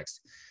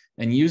context.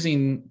 And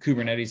using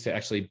Kubernetes to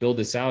actually build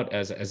this out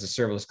as a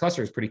serverless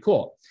cluster is pretty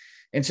cool.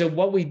 And so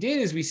what we did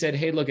is we said,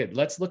 hey,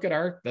 let's look at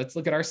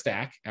our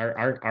stack,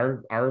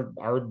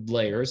 our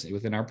layers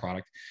within our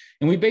product.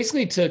 And we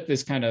basically took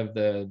this kind of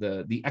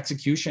the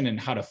execution and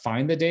how to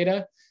find the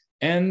data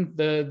and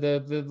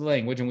the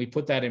language, and we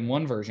put that in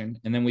one version.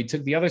 And then we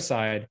took the other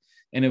side,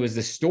 and it was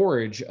the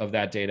storage of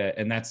that data,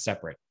 and that's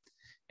separate.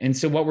 And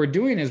so what we're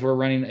doing is we're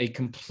running a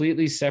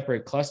completely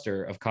separate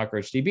cluster of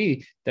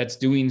CockroachDB that's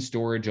doing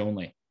storage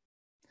only.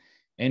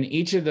 And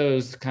each of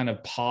those kind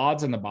of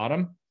pods on the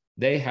bottom,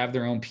 they have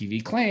their own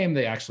PV claim.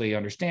 They actually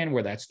understand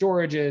where that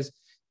storage is.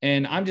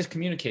 And I'm just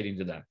communicating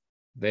to them.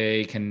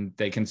 They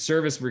can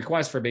service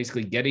requests for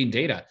basically getting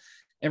data.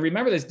 And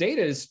remember, this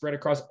data is spread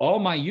across all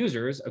my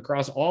users,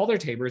 across all their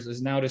tables,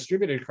 is now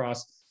distributed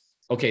across,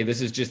 okay,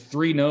 this is just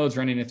 3 nodes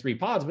running in 3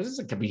 pods, but this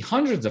could be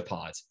hundreds of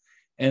pods.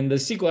 And the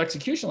SQL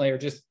execution layer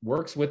just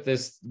works with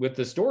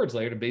the storage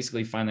layer to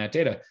basically find that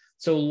data.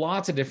 So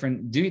lots of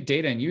different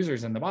data and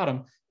users in the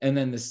bottom, and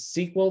then the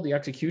SQL, the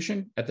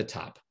execution at the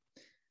top.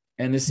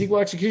 And the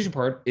SQL execution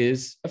part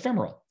is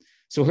ephemeral.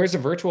 So here's a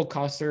virtual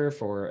cluster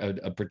for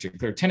a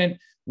particular tenant.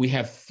 We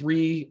have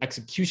 3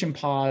 execution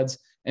pods,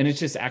 and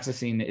it's just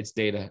accessing its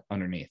data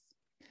underneath.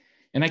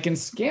 And I can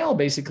scale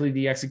basically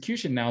the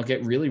execution now,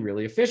 get really,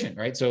 really efficient,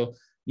 right? So,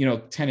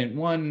 tenant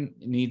 1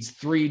 needs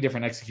 3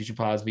 different execution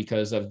pods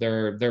because of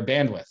their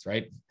bandwidth,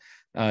 right?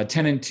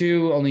 Tenant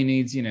 2 only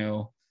needs,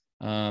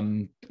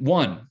 1.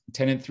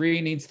 Tenant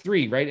 3 needs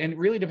 3, right? And it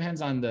really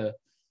depends on the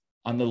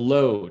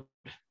load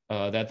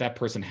that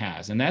person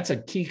has. And that's a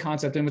key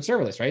concept in with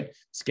serverless, right?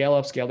 Scale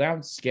up, scale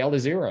down, scale to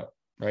 0,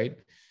 right?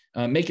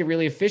 Make it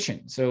really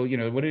efficient. So,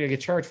 what do I get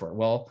charged for?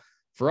 Well,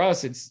 for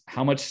us, it's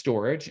how much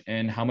storage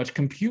and how much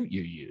compute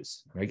you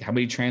use, right? How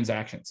many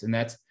transactions. And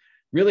that's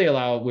really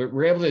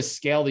we're able to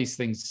scale these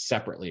things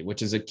separately,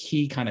 which is a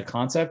key kind of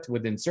concept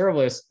within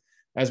serverless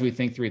as we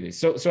think through these.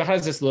 So how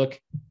does this look?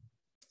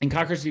 In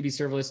Cockroach DB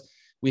serverless,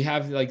 we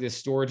have like this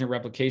storage and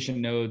replication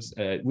nodes.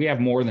 We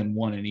have more than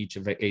one in each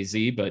of AZ,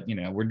 but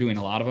we're doing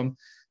a lot of them.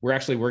 We're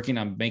actually working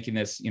on making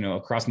this,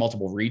 across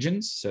multiple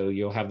regions. So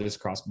you'll have this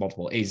across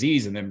multiple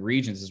AZs and then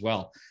regions as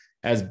well.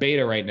 As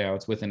beta right now,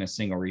 it's within a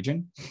single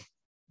region.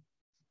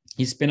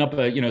 You spin up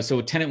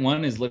so tenant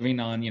 1 is living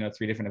on,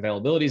 3 different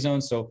availability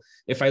zones. So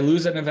if I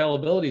lose an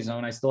availability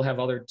zone, I still have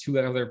 2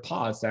 other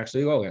pods to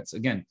actually go against.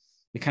 Again,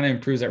 it kind of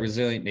improves that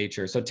resilient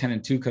nature. So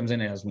tenant 2 comes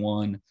in as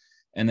 1,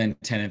 and then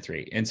tenant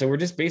 3. And so we're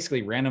just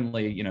basically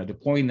randomly,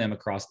 deploying them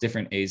across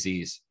different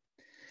AZs.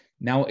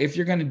 Now, if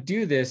you're going to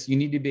do this, you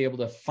need to be able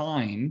to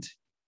find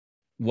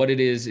what it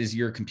is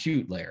your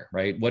compute layer,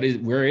 right?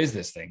 Where is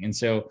this thing? And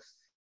so,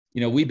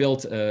 we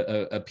built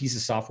a piece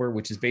of software,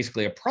 which is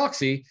basically a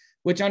proxy,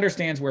 which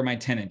understands where my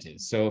tenant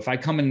is. So if I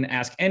come and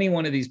ask any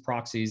one of these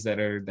proxies that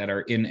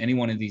are in any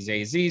one of these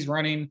AZs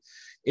running,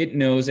 it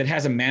knows, it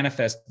has a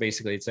manifest,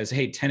 basically. It says,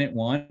 hey, tenant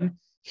 1,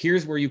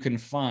 here's where you can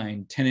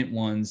find tenant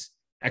 1's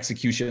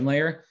execution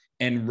layer,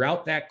 and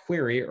route that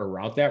query or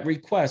route that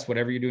request,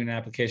 whatever you're doing in an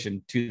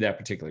application, to that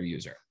particular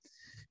user,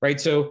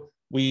 right? So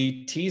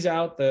we tease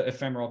out the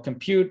ephemeral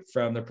compute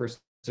from the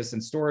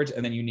persistent storage,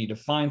 and then you need to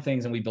find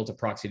things, and we built a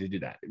proxy to do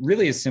that.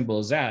 Really as simple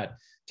as that,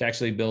 to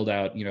actually build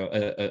out,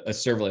 a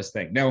serverless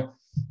thing. Now,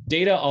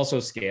 data also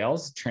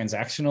scales,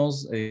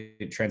 transactions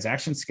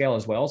scale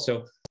as well.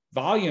 So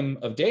volume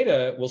of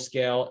data will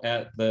scale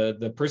at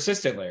the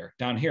persistent layer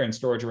down here in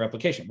storage or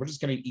replication. We're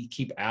just going to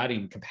keep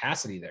adding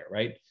capacity there,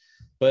 right?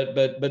 But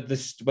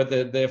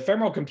the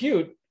ephemeral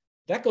compute,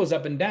 that goes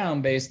up and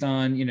down based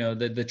on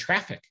the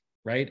traffic,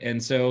 right?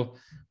 And so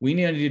we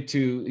needed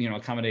to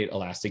accommodate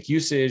elastic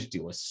usage,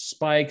 deal with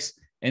spikes,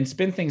 and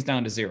spin things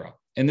down to 0.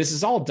 And this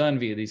is all done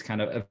via these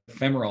kind of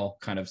ephemeral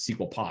kind of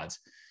SQL pods.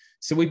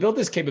 So we built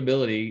this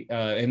capability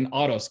in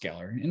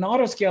autoscaler. And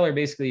autoscaler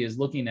basically is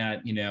looking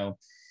at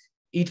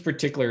each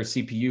particular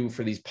CPU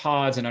for these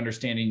pods and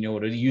understanding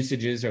what the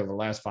usage is over the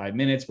last 5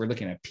 minutes. We're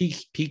looking at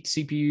peak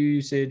CPU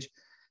usage,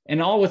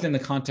 and all within the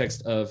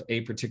context of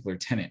a particular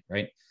tenant,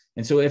 right?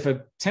 And so if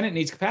a tenant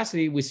needs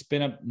capacity, we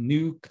spin up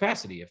new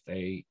capacity. If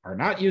they are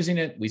not using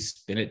it, we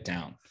spin it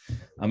down.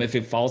 If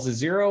it falls to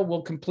 0,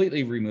 we'll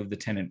completely remove the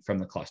tenant from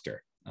the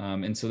cluster.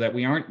 And so that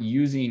we aren't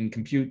using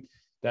compute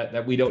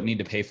that we don't need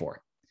to pay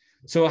for.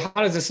 So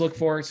how does this look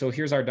for? So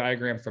here's our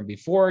diagram from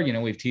before.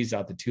 We've teased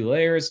out the 2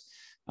 layers.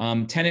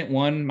 Tenant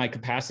 1, my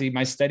capacity,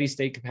 my steady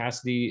state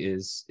capacity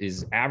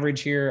is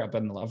average here up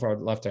on the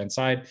left-hand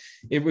side.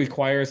 It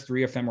requires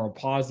 3 ephemeral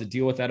pods to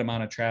deal with that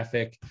amount of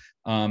traffic.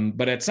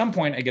 But at some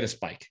point I get a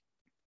spike.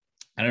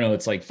 I don't know,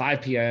 it's like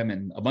 5 p.m.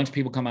 and a bunch of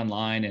people come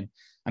online, and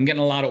I'm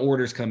getting a lot of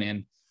orders come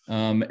in,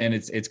 and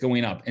it's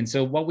going up. And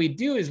so what we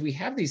do is we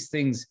have these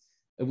things.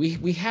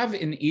 We have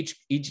in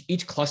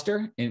each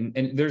cluster,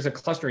 and there's a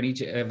cluster in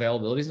each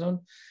availability zone.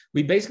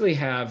 We basically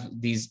have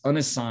these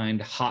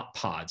unassigned hot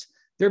pods.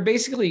 They're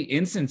basically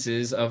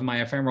instances of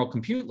my ephemeral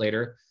compute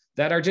layer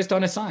that are just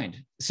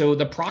unassigned. So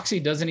the proxy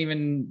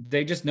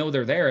they just know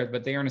they're there,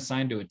 but they aren't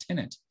assigned to a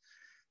tenant.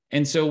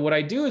 And so what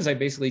I do is I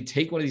basically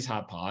take one of these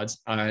hot pods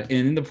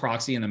in the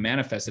proxy and the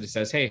manifest that it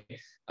says, hey,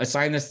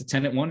 assign this to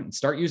tenant 1 and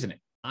start using it.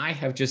 I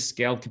have just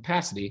scaled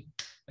capacity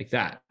like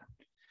that.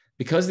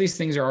 Because these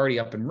things are already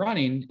up and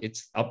running,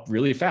 it's up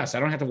really fast. I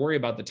don't have to worry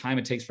about the time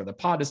it takes for the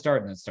pod to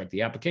start and then start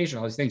the application,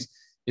 all these things.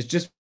 It's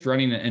just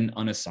running and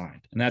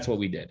unassigned. And that's what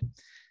we did.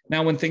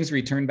 Now, when things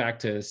return back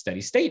to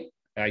steady state,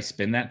 I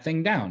spin that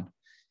thing down.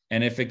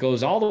 And if it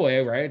goes all the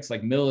way, right, it's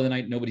like middle of the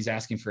night, nobody's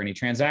asking for any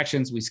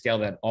transactions, we scale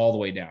that all the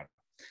way down.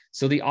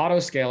 So the auto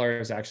scaler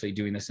is actually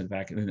doing this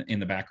in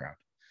the background.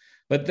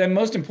 But then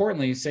most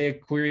importantly, say a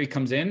query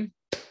comes in,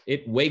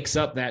 it wakes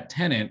up that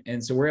tenant.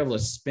 And so we're able to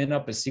spin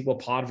up a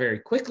SQL pod very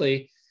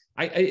quickly.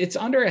 It's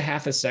under a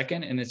half a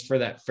second, and it's for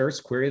that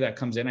first query that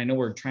comes in. I know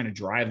we're trying to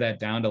drive that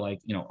down to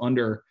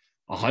under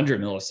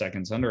 100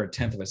 milliseconds, under a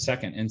tenth of a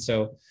second. And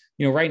so,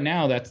 right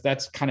now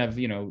that's kind of,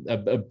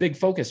 a big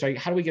focus, right?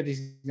 How do we get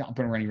these up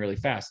and running really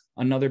fast?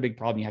 Another big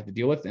problem you have to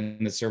deal with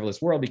in the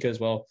serverless world, because,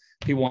 well,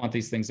 people want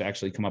these things to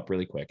actually come up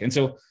really quick. And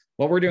so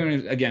what we're doing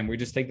is, again, we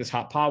just take this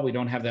hot pod. We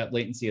don't have that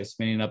latency of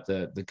spinning up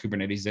the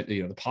Kubernetes,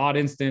 the pod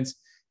instance,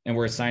 and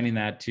we're assigning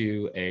that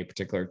to a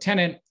particular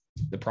tenant.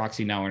 The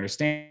proxy now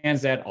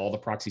understands that all the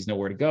proxies know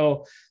where to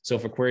go. So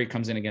if a query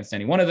comes in against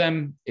any one of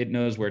them, it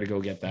knows where to go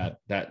get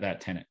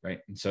that tenant, right?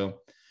 And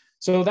so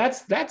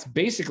that's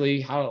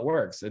basically how it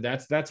works.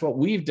 That's what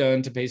we've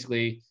done to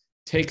basically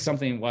take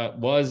something what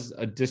was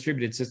a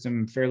distributed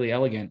system, fairly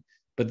elegant,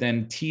 but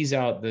then tease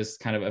out this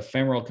kind of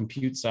ephemeral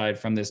compute side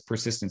from this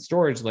persistent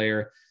storage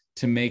layer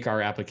to make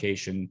our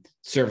application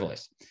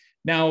serverless.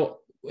 Now,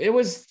 it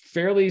was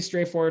fairly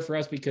straightforward for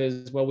us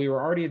because, well, we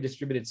were already a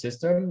distributed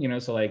system,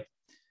 so like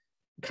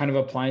kind of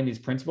applying these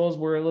principles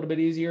were a little bit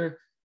easier.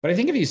 But I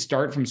think if you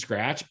start from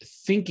scratch,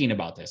 thinking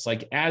about this,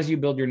 like as you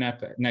build your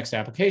next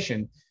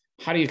application,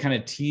 how do you kind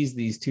of tease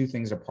these two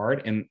things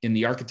apart? And in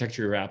the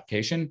architecture of your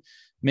application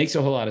makes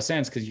a whole lot of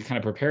sense because you kind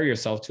of prepare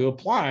yourself to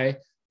apply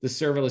the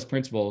serverless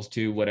principles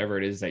to whatever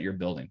it is that you're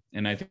building.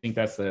 And I think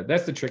that's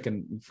the trick.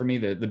 And for me,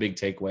 the big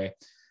takeaway.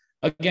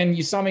 Again,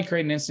 you saw me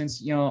create an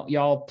instance.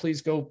 Y'all,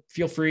 please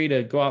feel free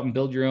to go out and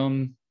build your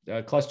own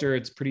cluster.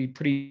 It's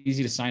pretty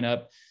easy to sign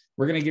up.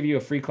 We're going to give you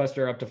a free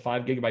cluster up to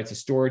 5 gigabytes of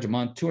storage a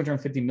month,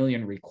 250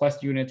 million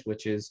request units,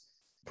 which is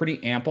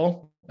pretty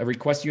ample. A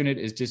request unit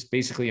is just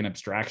basically an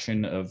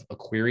abstraction of a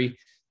query.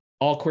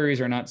 All queries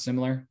are not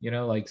similar,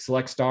 like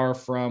select star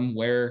from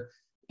where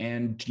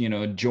and,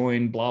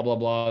 join blah, blah,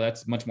 blah.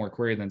 That's much more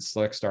query than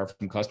select star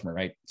from customer,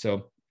 right?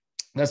 So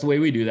that's the way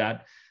we do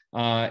that.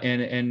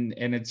 And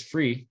it's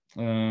free.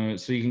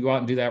 So you can go out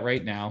and do that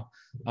right now.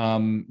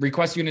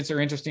 Request units are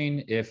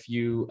interesting. If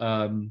you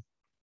run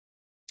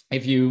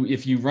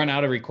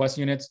out of request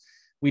units,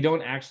 you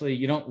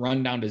don't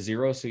run down to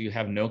zero. So you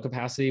have no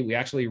capacity. We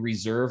actually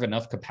reserve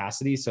enough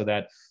capacity so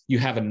that you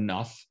have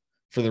enough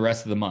for the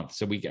rest of the month.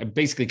 So we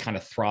basically kind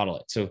of throttle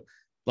it. So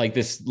like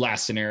this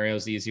last scenario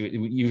is easy.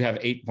 You have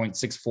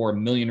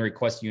 8.64 million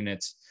request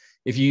units.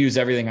 If you use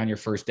everything on your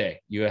first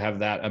day, you have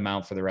that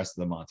amount for the rest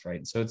of the month,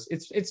 right? So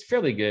it's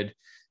fairly good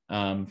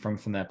from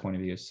that point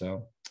of view.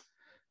 So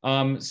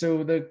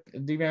the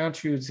amount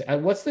choose.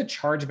 What's the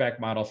chargeback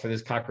model for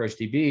this Cockroach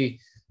DB?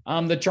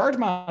 The charge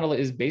model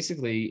is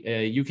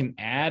basically you can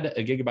add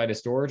a gigabyte of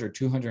storage or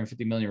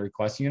 250 million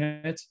request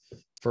units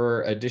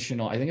for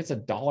additional. I think it's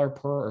 $1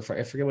 per, or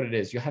I forget what it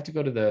is. You have to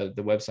go to the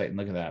website and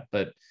look at that,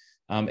 but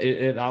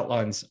it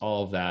outlines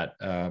all of that.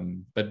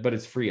 But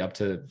it's free up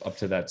to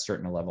that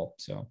certain level.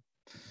 So.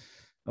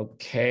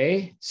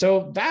 Okay,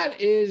 so that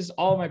is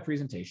all my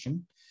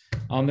presentation.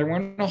 There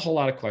weren't a whole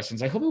lot of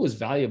questions. I hope it was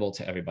valuable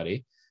to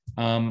everybody.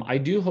 I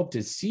do hope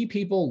to see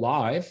people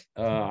live.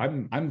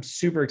 I'm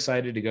super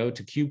excited to go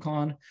to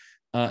KubeCon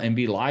and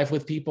be live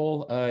with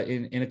people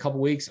in a couple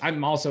weeks.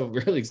 I'm also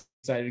really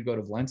excited to go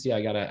to Valencia.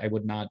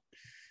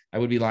 I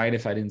would be lying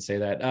if I didn't say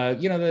that.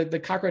 The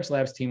Cockroach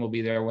Labs team will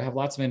be there. We'll have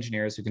lots of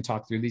engineers who can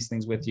talk through these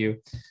things with you.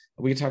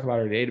 We can talk about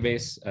our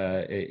database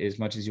as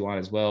much as you want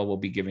as well. We'll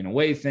be giving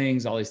away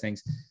things, all these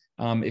things.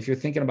 If you're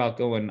thinking about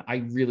going,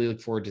 I really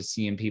look forward to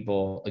seeing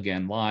people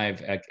again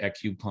live at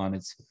KubeCon.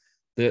 It's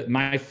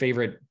my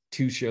favorite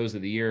 2 shows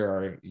of the year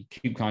are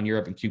KubeCon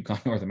Europe and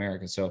KubeCon North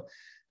America. So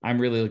I'm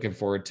really looking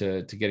forward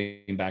to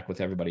getting back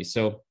with everybody.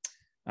 So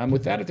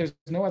with that, if there's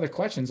no other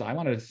questions, I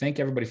wanted to thank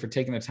everybody for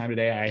taking the time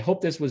today. I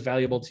hope this was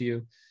valuable to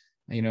you.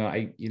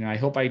 I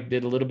hope I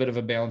did a little bit of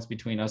a balance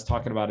between us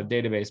talking about a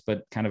database,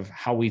 but kind of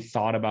how we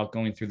thought about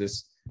going through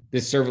this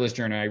serverless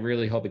journey. I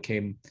really hope it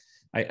came.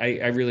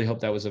 I really hope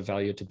that was of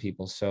value to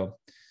people. So,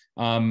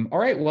 all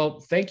right. Well,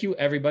 thank you,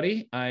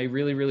 everybody. I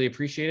really, really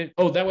appreciate it.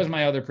 Oh, that was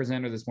my other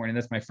presenter this morning.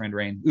 That's my friend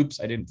Rain. Oops,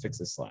 I didn't fix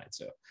this slide.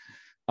 So,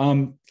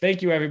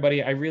 thank you,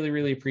 everybody. I really,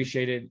 really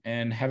appreciate it,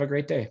 and have a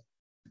great day.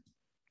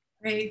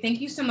 Great. Thank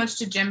you so much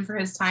to Jim for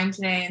his time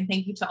today, and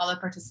thank you to all the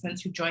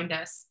participants who joined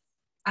us.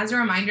 As a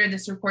reminder,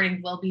 this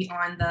recording will be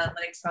on the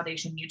Linux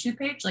Foundation YouTube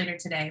page later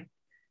today.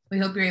 We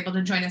hope you're able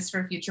to join us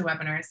for future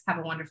webinars. Have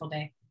a wonderful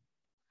day.